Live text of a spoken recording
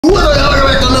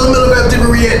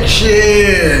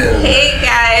Connection. Hey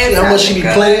guys. See how much she be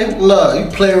playing? Look, you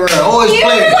play around. Always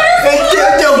playing.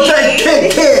 Hey,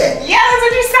 take care. Yeah, that's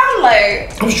what you sound like.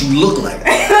 That's what you look like.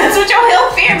 That's what your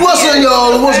health family What's up,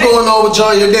 y'all? What's going on with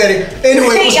y'all and your daddy?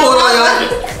 Anyway, what's going on,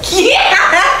 y'all? Yeah.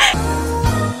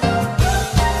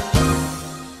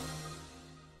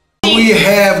 We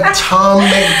have Tom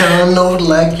Macdonald,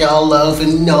 like y'all love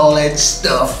and all that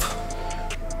stuff.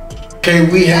 Okay,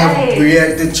 we have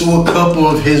reacted to a couple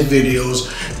of his videos.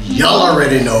 Y'all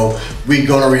already know we're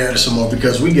gonna react to some more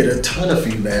because we get a ton of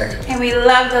feedback. And we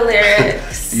love the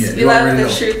lyrics. Yeah, we love the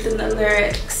truth in the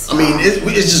lyrics. I mean,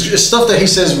 it's stuff that he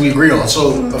says we agree on.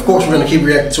 So, of course, we're gonna keep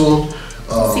reacting to him.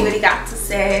 See what he got to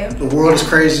say. The world is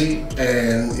crazy,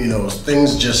 and, you know,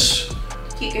 things just...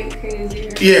 keep getting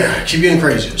crazier. Yeah, keep getting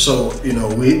crazier. So, you know,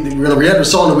 we're gonna react to a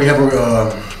song that we haven't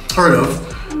heard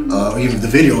of, even the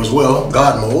video as well,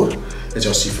 God Mode, as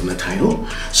y'all see from the title.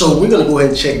 So we're gonna go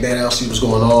ahead and check that out, see what's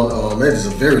going on. That is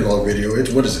a very long video. It's,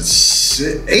 what is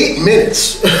it, 8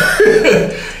 minutes.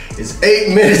 It's 8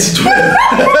 minutes.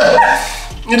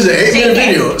 It is an 8-minute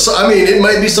video. So, I mean, it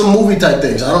might be some movie type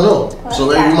things, I don't know. So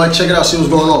maybe we might check it out, see what's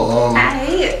going on.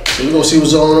 So we're gonna see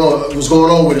what's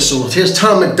going on with it. So here's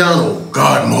Tom Macdonald,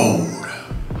 God Mode.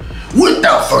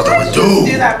 Without further ado.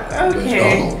 Do that.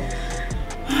 Okay.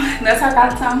 That's how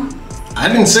God Tom. I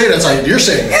didn't say that's how you're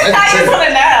saying it. I just want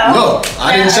to know. No,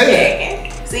 I didn't say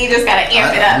that. So you just gotta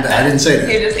amp it up. I didn't say that.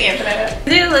 You're just amping it up.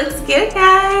 It looks good,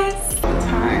 guys.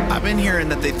 I've been hearing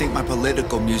that they think my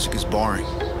political music is boring.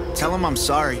 Tell them I'm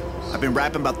sorry. I've been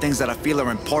rapping about things that I feel are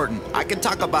important. I could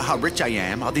talk about how rich I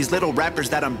am, all these little rappers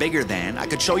that I'm bigger than. I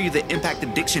could show you the impact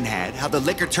addiction had, how the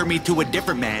liquor turned me to a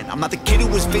different man. I'm not the kid who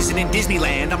was visiting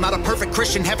Disneyland. I'm not a perfect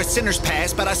Christian, have a sinner's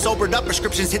past, but I sobered up,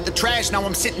 prescriptions hit the trash. Now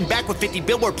I'm sitting back with 50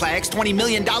 billboard plaques, $20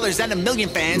 million and a million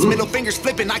fans. Middle fingers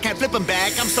flipping, I can't flip them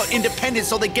back. I'm so independent,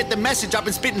 so they get the message. I've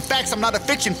been spitting facts, I'm not a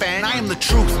fiction fan. I am the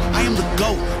truth, I am the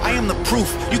GOAT, I am the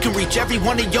proof. You can reach every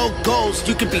one of your goals.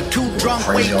 You can be too drunk,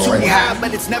 way too high,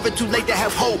 but it's never too late to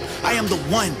have hope. I am the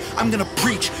one, I'm gonna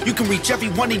preach. You can reach every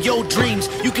one of your dreams.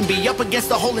 You can be up against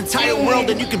the whole entire world,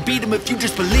 and you can beat them if you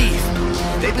just believe.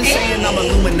 They've been saying I'm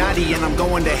Illuminati and I'm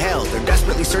going to hell. They're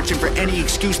desperately searching for any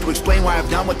excuse to explain why I've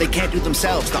done what they can't do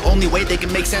themselves. The only way they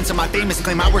can make sense of my famous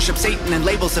claim I worship Satan and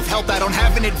labels of health. I don't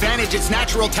have an advantage, it's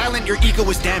natural talent. Your ego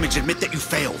is damaged, admit that you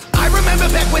failed. I remember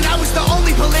back when I was the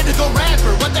only political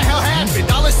rapper. What the hell happened?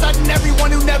 All of a sudden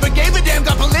everyone who never gave a damn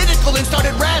got political and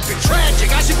started rapping. Tragic,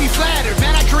 I should be flattered.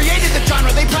 Man, I created the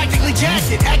genre, they practically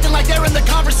jacked it. Acting like they're in the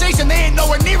conversation, they ain't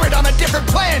nowhere near it, on a different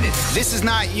planet. This is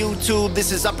not YouTube,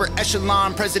 this is upper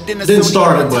echelon. President is didn't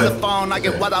start it, to but the phone. I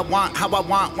get what I want, how I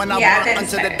want, when I want,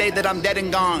 until the day that I'm dead and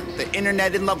gone. The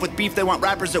internet in love with beef, they want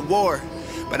rappers at war.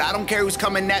 But I don't care who's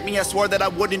coming at me, I swore that I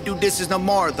wouldn't do this no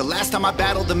more. The last time I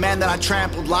battled, the man that I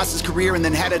trampled lost his career and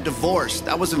then had a divorce.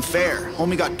 That wasn't fair,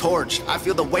 homie got torched. I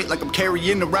feel the weight like I'm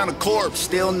carrying around a corpse.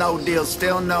 Still no deal,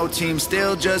 still no team,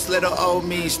 still just little old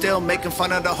me. Still making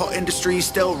fun of the whole industry,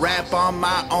 still rap on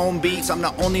my own beats. I'm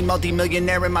the only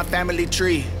multi-millionaire in my family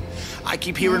tree. I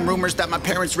keep hearing rumors that my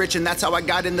parents rich and that's how I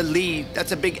got in the lead.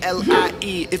 That's a big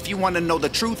L-I-E. If you want to know the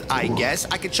truth, I guess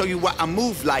I could show you why I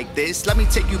move like this. Let me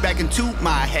take you back into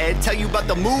my head, tell you about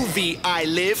the movie I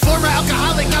live. Former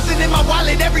alcoholic, nothing in my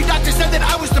wallet. Every doctor said that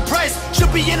I was depressed.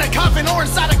 Should be in a coffin or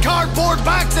inside a cardboard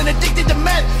box and addicted to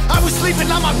meth. I was sleeping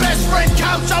on my best friend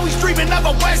couch, always dreaming of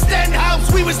a West End house.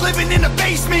 We was living in the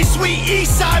basement, sweet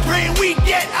east side, praying we'd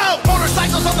get out.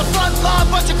 Motorcycles on the front lawn,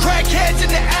 bunch of crackheads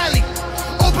in the alley.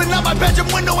 Open up my bedroom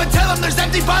window and tell them there's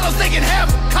empty bottles they can have.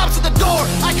 Cops at the door,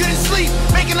 I couldn't sleep,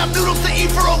 making up noodles to eat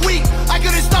for a week. I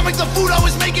couldn't stomach the food I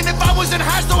was making if I wasn't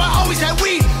high, so I always had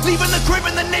weed. Leaving the crib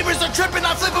and the neighbors are tripping,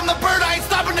 I flip them the bird, I ain't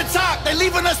stopping to talk. They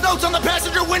leaving us notes on the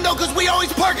passenger window cause we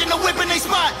always park in the whip in they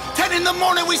spot. 10 in the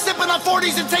morning we sipping on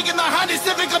 40s and taking the Honda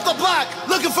Civic up the block.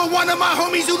 Looking for one of my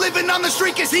homies who living on the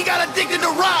street cause he got addicted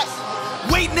to rock.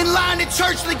 Waiting in line at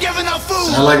church, they giving out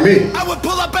food. Sound like me. I would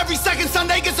pull up every second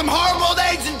Sunday, get some hard-boiled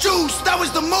eggs and juice. That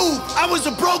was the move. I was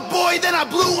a broke boy, then I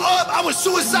blew up. I was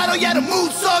suicidal, yeah, the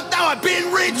mood sucked. Now I've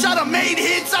been rich, I done made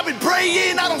hits. I've been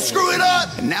praying, I don't screw it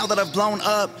up. And now that I've blown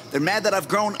up, they're mad that I've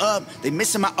grown up. They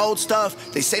missing my old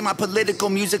stuff. They say my political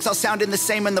music's all sounding the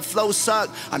same and the flows suck.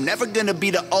 I'm never gonna be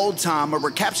the old Tom or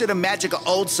recapture the magic of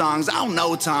old songs. I don't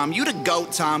know, Tom. You the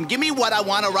GOAT, Tom. Give me what I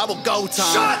want or I will go,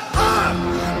 Tom. Shut up!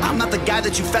 I'm not the guy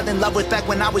that you fell in love with back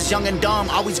when I was young and dumb.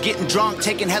 Always getting drunk,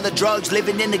 taking hella drugs,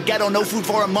 living in the ghetto, no food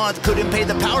for a month. Couldn't pay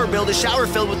the power bill, the shower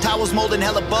filled with towels molding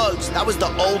hella bugs. That was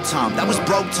the old Tom, that was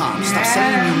broke Tom. Stop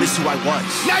saying you miss who I was.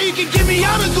 Now you can give me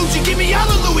all the Gucci, give me all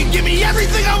the Louis, give me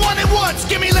everything I wanted once.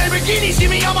 Give me Lamborghinis,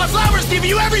 give me all my flowers, give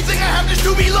you everything I have just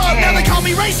to be loved. Now they call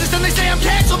me racist and they say I'm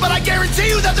canceled, but I guarantee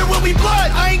you that there will be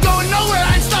blood. I ain't going nowhere,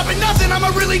 I ain't stopping nothing,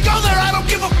 I'ma really go there, I don't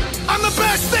give a I'm the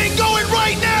best thing going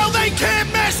right now, they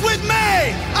can't mess with me.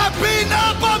 I've been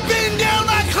up, I've been down,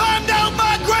 I climbed out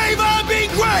my grave, I'll be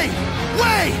great.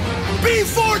 Wait,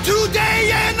 before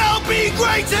today and I'll be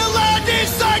great till I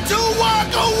decide to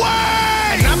walk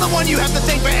away. And I'm the one you have to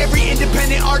thank for every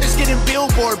independent artist getting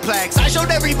Billboard plaques. I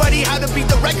showed everybody how to beat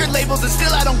the record labels and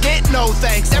still I don't get no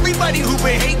thanks. Everybody who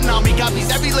been hating on me copies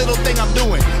every little thing I'm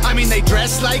doing. I mean they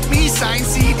dress like me, sign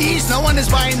CDs, no one is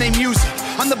buying their music.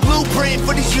 I'm the blueprint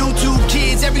for these YouTube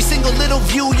kids. Every single little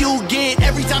view you get,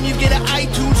 every time you get an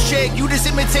iTunes check, you just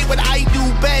imitate what I do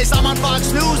best. I'm on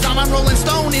Fox News, I'm on Rolling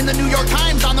Stone, in the New York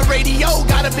Times, on the radio.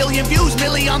 Got 1 billion views,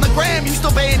 Millie on the gram. You still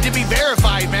paying to be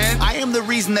verified, man. I am the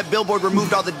reason that Billboard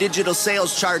removed all the digital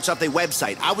sales charts off their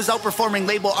website. I was outperforming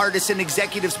label artists and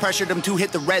executives pressured them to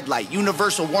hit the red light.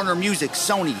 Universal, Warner Music,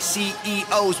 Sony,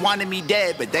 CEOs wanted me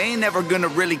dead, but they ain't never gonna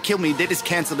really kill me. They just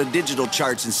cancel the digital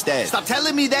charts instead. Stop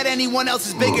telling me that anyone else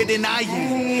is bigger than I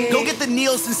am. Go get the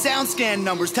Nielsen SoundScan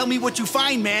numbers. Tell me what you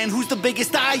find, man. Who's the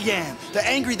biggest I am? They're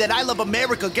angry that I love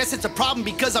America. Guess it's a problem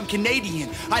because I'm Canadian.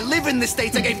 I live in the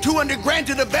States. I gave 200 grand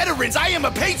to the veterans. I am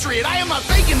a patriot. I am not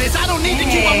faking this. I don't need to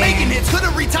keep on making hits.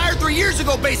 Could've retired 3 years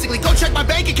ago, basically. Go check my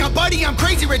bank account, buddy. I'm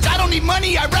crazy rich. I don't need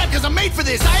money. I rap because I'm made for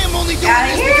this. I am only doing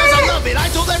this because I love it. I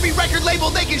told every record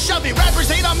label they can shove it. Rappers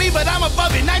hate on me, but I'm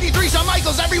above it. 93 Shawn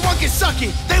Michaels, everyone can suck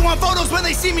it. They want photos when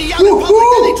they see me out in public.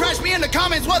 Then they trash me in the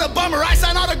comments. What a bummer. I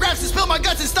sign autographs and spill my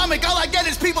guts and stomach. All I get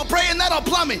is people praying that I'll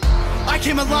plummet. I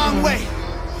came a long way,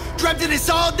 dreamt of this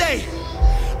all day.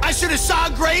 I should've saw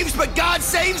graves, but God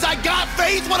saves, I got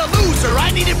faith. What a loser, I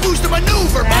needed boost to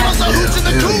maneuver. Bottles of hooch in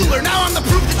the cooler. Now I'm the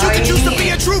proof that you can choose to be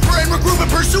a trooper and recruit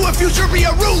and pursue a future, be a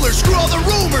ruler. Screw all the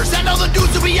rumors, and all the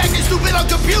dudes who be acting stupid on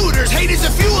computers. Hate is a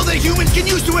fuel that humans can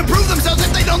use to improve themselves if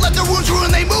they don't let their wounds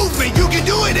ruin their movement. You can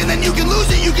do it and then you can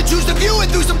lose it. You can choose to view it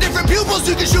through some different pupils.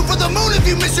 You can shoot for the moon if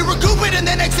you miss it, recoup it, and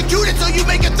then execute it so you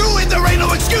make it through it. There ain't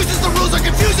no excuses, the rules are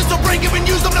confusing, so break them and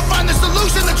use them to find the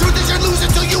solution. The truth is you're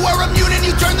losing till you are immune and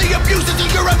you turn the abuse into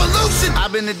your revolution.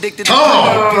 I've been addicted to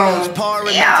pills, par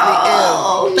and mentally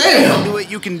ill. Damn. Do it,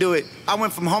 you can do it. I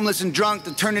went from homeless and drunk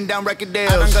to turning down record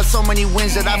deals. I done got so many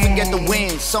wins that I forget the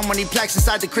wins. So many plaques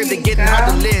inside the crib, they getting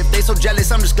hard to live. They so jealous,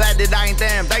 I'm just glad that I ain't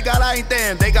them. Thank God I ain't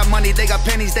them. They got money, they got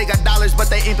pennies, they got dollars, but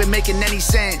they ain't been making any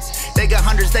sense. They got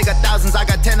hundreds, they got thousands, I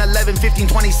got 10, 11, 15,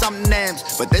 20 something names.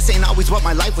 But this ain't always what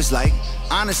my life was like.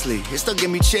 Honestly, it still give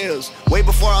me chills. Way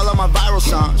before all of my viral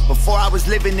songs, before I was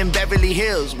living in Beverly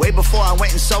Hills, way before I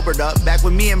went and sobered up, back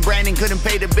when me and Brandon couldn't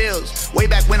pay the bills, way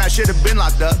back when I should have been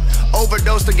locked up,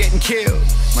 overdosed or getting killed.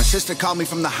 My sister called me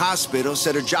from the hospital,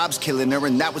 said her job's killing her,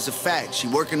 and that was a fact. She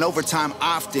working overtime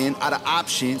often, out of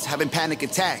options, having panic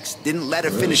attacks. Didn't let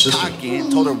her finish talking,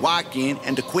 told her walk in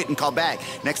and to quit and call back.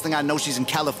 Next thing I know, she's in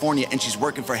California and she's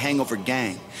working for Hangover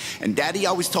Gang. And Daddy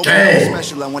always told me I was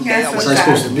special, and one day I went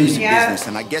to the music business,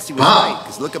 and I guess he was right,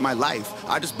 because look at my life.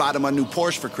 I just bought him a new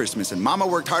Porsche for Christmas, and Mama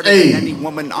worked harder than any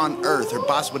woman on earth. Her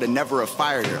boss would have never have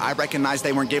fired her. I recognized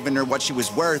they weren't giving her what she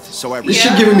was worth, so I... This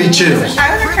shit giving me chills.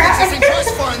 This ain't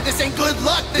trust fund, this ain't good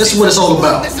luck. This is what it's all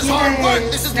about. This is hard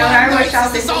work, this is my life,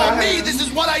 this is all me, this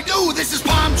is what I do. This is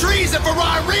palm trees and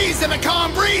Ferraris and a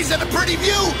calm breeze and a pretty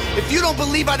view. If you don't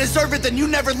believe I deserve it, then you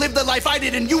never lived the life I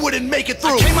did and you wouldn't make it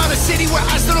through. I came out of a city where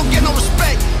I still don't get no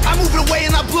respect. I moved away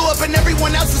and I blew up, and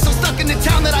everyone else is so stuck in the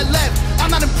town that I left. I'm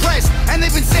not impressed, and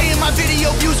they've been saying my video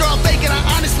views are all fake, and I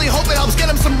honestly hope it helps get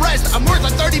them some rest. I'm worth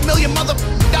like 30 million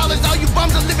dollars, all you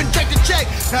bums are living check to check.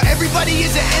 Now everybody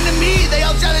is an enemy, they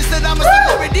all jealous that I'm a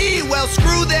celebrity. Well,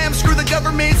 screw them, screw the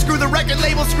government, screw the record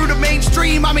label, screw the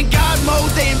mainstream. I'm in God mode,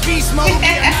 they in beast mode. We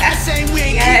are not the same,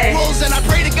 we ain't equals, and I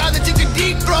pray to God that you can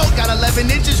deep throat. Got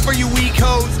 11 inches for you weak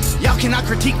hoes. Y'all cannot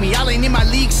critique me, y'all ain't in my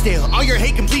league still. All your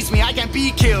hate completes me, I can't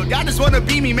be killed. Y'all just wanna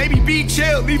be me, maybe be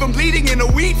chill. Leave them bleeding in a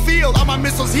wheat field. All my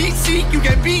missiles heat seek, you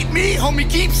can beat me. Homie,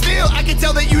 keep still, I can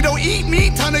tell that you don't eat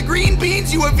meat. Ton of green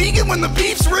beans, you a vegan when the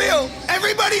beef's real.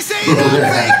 Everybody saying I'm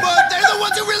fake, but they're the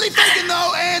ones who really faking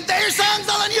though. And their songs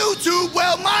all on YouTube,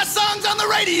 well my songs on the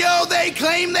radio. They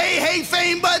claim they hate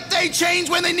fame, but they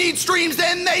change when they need streams.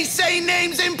 Then they say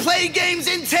names and play games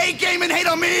and take aim and hate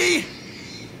on me.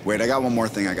 Wait, I got one more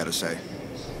thing I gotta say.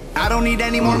 I don't need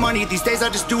any more money these days, I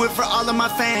just do it for all of my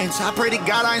fans. I pray to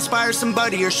God I inspire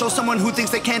somebody, or show someone who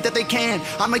thinks they can't that they can.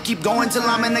 I'ma keep going till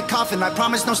I'm in the coffin, I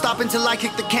promise no stopping till I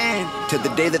kick the can. To the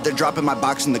day that they're dropping my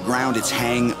box in the ground, it's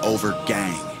Hangover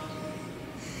Gang.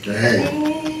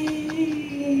 Gang.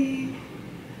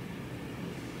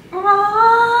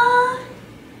 Aww.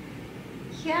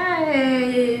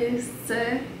 Yes.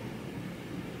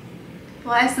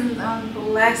 Blessings on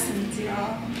blessings,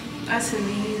 y'all. That's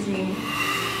amazing.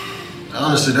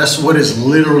 Honestly, that's what it's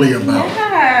literally about.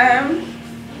 Yeah.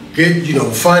 Get, you know,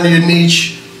 finding your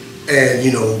niche and,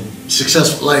 you know,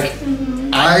 successful. Like,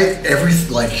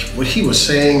 like what he was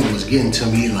saying was getting to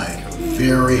me like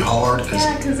very hard.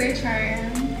 Yeah, because they're trying.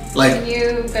 Like, and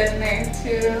you've been there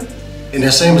too. In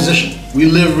that same position. We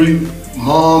literally,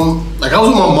 mom, like I was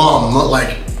with my mom,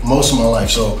 like most of my life.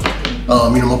 So,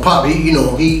 you know, my pop,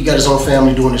 he got his own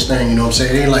family doing his thing, you know what I'm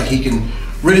saying? It ain't like he can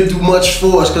really do much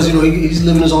for us because, you know, he's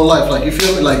living his own life. Like, you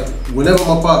feel me? Like, whenever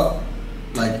my pop,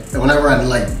 like, whenever I,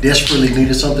 like, desperately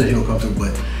needed something, he'll come through.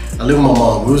 But I live with my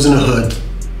mom. We was in the hood,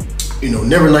 you know,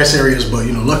 never nice areas, but,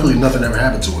 you know, luckily nothing ever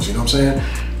happened to us, you know what I'm saying?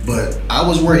 But I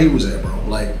was where he was at, bro.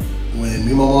 Like, when me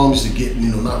and my mom used to get,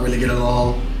 you know, not really get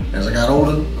along, as I got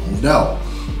older, I moved out.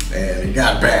 And it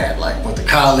got bad. Like, went to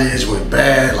college, went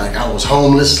bad. Like, I was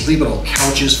homeless, sleeping on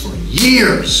couches for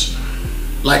years.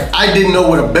 Like, I didn't know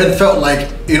what a bed felt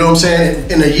like, you know what I'm saying?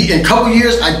 In a couple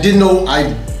years, I didn't know,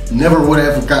 I never would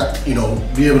have got, you know,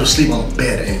 be able to sleep on a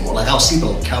bed anymore. Like, I was sleeping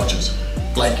on couches.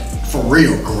 Like, for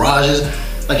real, garages.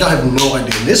 Like, y'all have no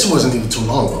idea. And this wasn't even too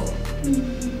long ago.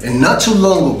 And not too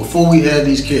long ago, before we had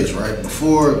these kids, right?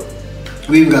 Before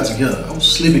we even got together, I was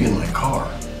sleeping in my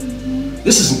car.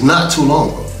 This is not too long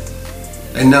ago.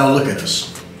 And now look at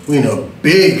us. We in a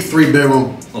big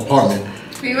 3-bedroom apartment.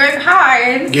 We work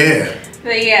hard. Yeah.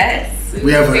 But yes.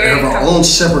 We have our own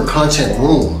separate content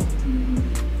room.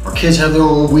 Our kids have their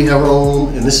own, we have our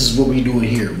own, and this is what we do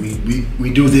here. We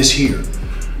do this here.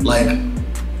 Like,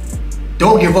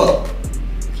 don't give up.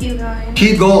 Keep going.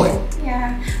 Keep going.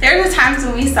 Yeah. There were times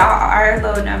when we saw our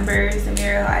low numbers and we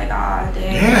were like, oh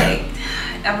dang,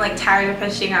 like, I'm like tired of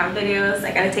pushing out videos.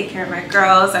 I gotta take care of my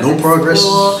girls. I'm no progress.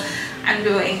 School. I'm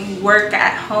doing work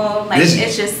at home. Like, busy.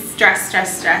 It's just stress,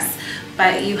 stress, stress.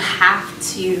 But you have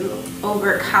to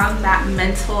overcome that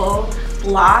mental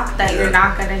block that you're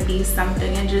not gonna be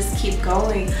something and just keep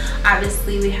going.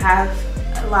 Obviously, we have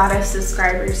a lot of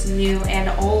subscribers, new and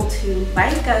old, who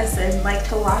like us and like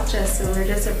to watch us. So we're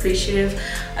just appreciative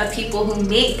of people who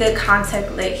make good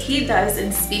content like he does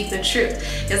and speak the truth.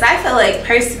 Because I feel like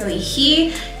personally,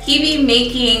 he be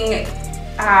making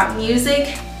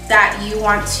music that you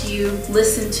want to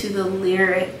listen to the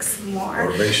lyrics more.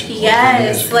 Motivation.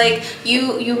 Yes, like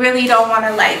you really don't want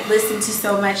to like listen to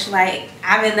so much like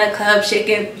I'm in the club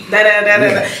shaking da da da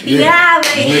da. Yeah, like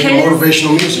his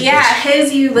motivational music. Yeah,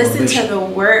 his you listen to the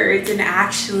words and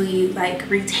actually like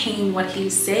retain what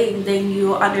he's saying, then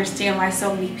you'll understand why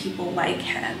so many people like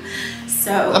him.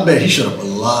 So I bet he shut up a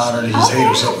lot of his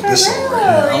haters up with this song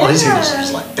right here. All his haters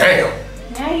was like, damn.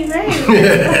 Yeah, you're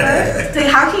right. Like,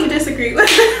 how can you disagree with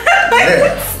that?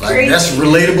 Yeah, like that's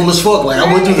relatable as fuck. Like,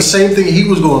 I went through the same thing he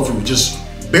was going through. Just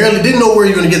barely didn't know where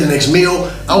you're gonna get the next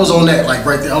meal. I was on that, like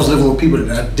right there. I was living with people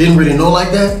that I didn't really know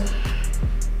like that.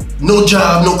 No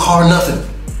job, no car, nothing.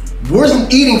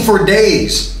 Wasn't eating for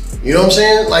days. You know what I'm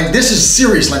saying? Like, this is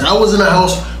serious. Like, I was in a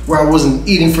house where I wasn't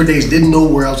eating for days, didn't know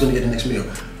where I was gonna get the next meal.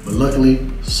 But luckily,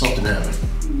 something happened.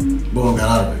 Boom, got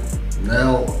out of it.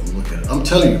 Now, look at it. I'm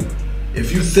telling you,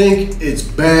 if you think it's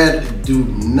bad, do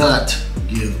not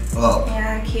give up.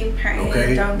 Yeah, keep praying.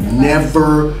 Okay? Don't give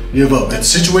Never give up. The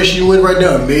situation you're in right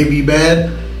now may be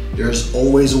bad. There's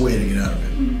always a way to get out of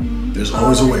it. There's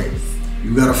always a way.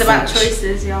 You gotta focus. It's about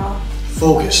choices, y'all.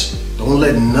 Focus. Don't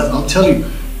let nothing, I'm telling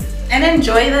you. And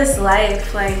enjoy this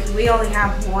life. Like, we only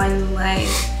have one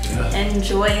life. Yeah.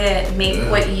 Enjoy it.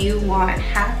 Make what you want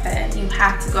happen. You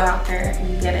have to go out there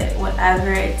and get it.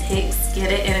 Whatever it takes, get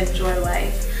it and enjoy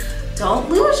life.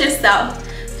 Don't lose yourself.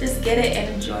 Just get it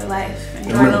and enjoy life.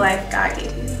 Enjoy the life God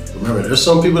gave you. Remember, there's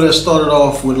some people that started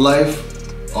off with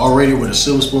life already with a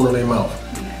silver spoon in their mouth.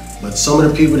 But some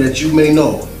of the people that you may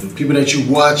know, the people that you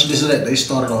watch, this and that, they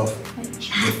started off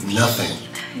with nothing.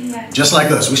 Just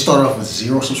like us, we started off with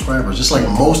 0 subscribers, just like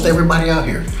most everybody out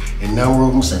here. And now we're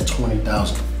almost at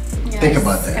 20,000. Think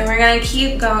about that. And we're gonna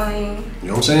keep going. You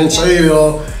know what I'm saying? So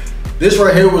y'all, this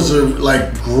right here was a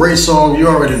great song. You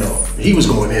already know. He was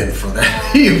going in for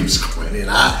that. He was going in.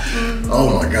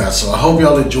 Oh my God. So I hope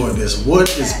y'all enjoyed this. What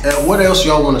else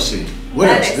y'all want to see? What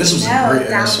else? This was a great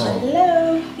ass song.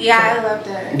 Yeah, I loved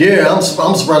it. Yeah, I'm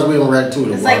surprised we haven't read to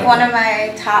it. It's like one of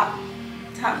my top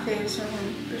faves from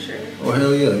him, for sure. Oh,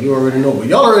 hell yeah. You already know. But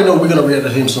y'all already know we're going to react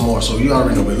to him some more. So you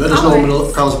already know. But let us know in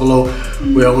the comments below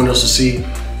what y'all want us to see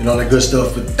and all that good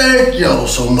stuff. But thank y'all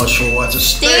so much for watching.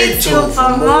 Stay tuned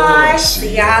for more.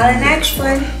 See y'all in the next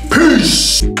one.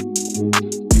 Peace.